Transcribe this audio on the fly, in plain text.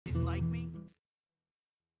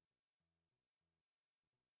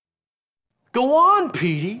Go on,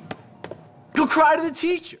 Petey. Go cry to the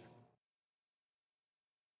teacher.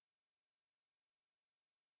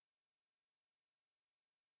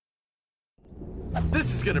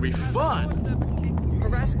 This is gonna be fun.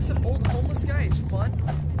 Harassing some old homeless guy is fun.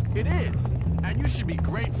 It is. And you should be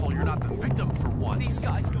grateful you're not the victim for once. These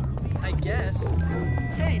guys don't believe. I guess.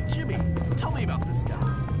 Hey, Jimmy, tell me about this guy.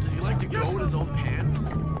 Does he like to go in his own pants?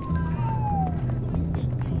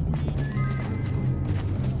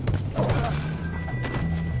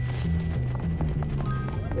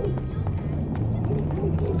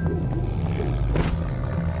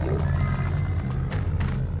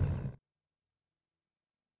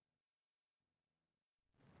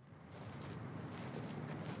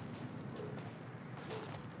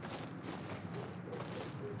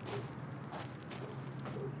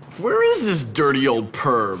 Where is this dirty old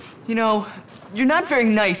perv? You know, you're not very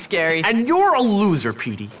nice, Gary. And you're a loser,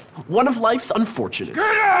 Petey. One of life's unfortunates. Get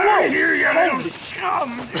out of here, you little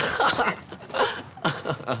scum!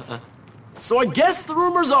 So I guess the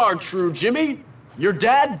rumors are true, Jimmy. Your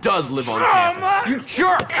dad does live on campus. You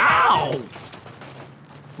jerk! Ow!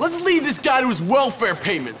 Let's leave this guy to his welfare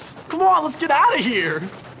payments. Come on, let's get out of here.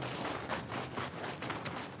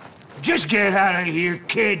 Just get out of here,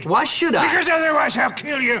 kid. Why should I? Because otherwise I'll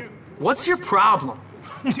kill you. What's your problem?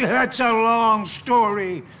 That's a long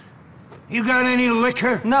story. You got any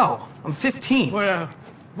liquor? No, I'm 15. Well,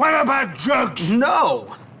 what about drugs?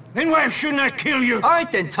 No! Then why shouldn't I kill you? All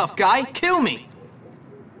right then, tough guy, kill me.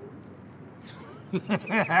 You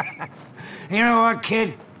know what,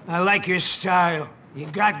 kid? I like your style. You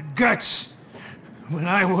got guts. When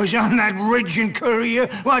I was on that ridge in Korea,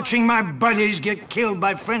 watching my buddies get killed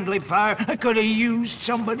by friendly fire, I could have used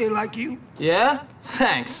somebody like you. Yeah?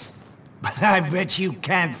 Thanks. But I bet you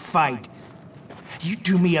can't fight. You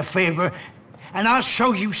do me a favor, and I'll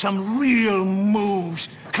show you some real moves.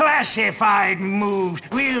 Classified moves.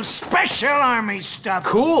 Real special army stuff.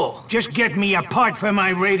 Cool. Just get me a part for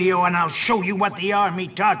my radio, and I'll show you what the army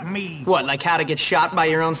taught me. What, like how to get shot by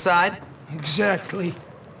your own side? Exactly.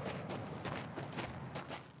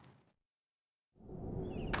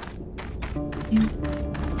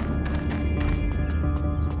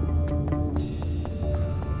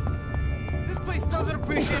 This place doesn't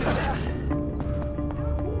appreciate it.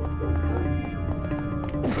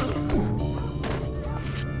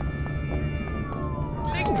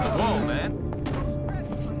 Whoa, man.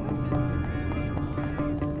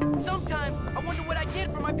 Sometimes I wonder what I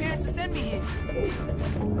did for my parents to send me here.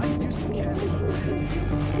 I could use some cash.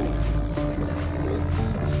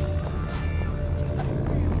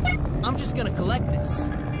 I'm just gonna collect this.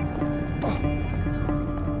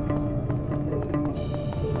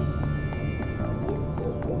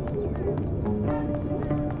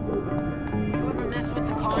 You ever mess with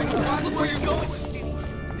the car? Watch where you're going, skinny.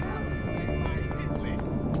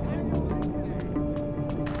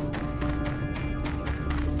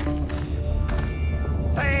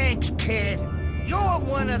 Thanks, kid. You're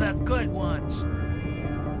one of the good ones.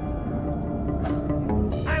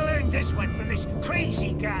 I learned this one from this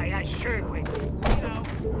crazy guy I shared with. You know,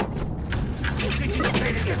 you could do better,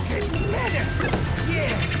 you could better.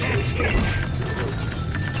 Yeah, that's it.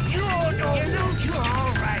 You know you're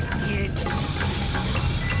all right, kid.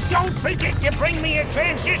 Don't forget to bring me a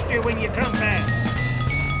transistor when you come back.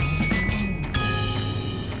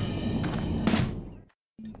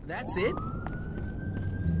 That's it?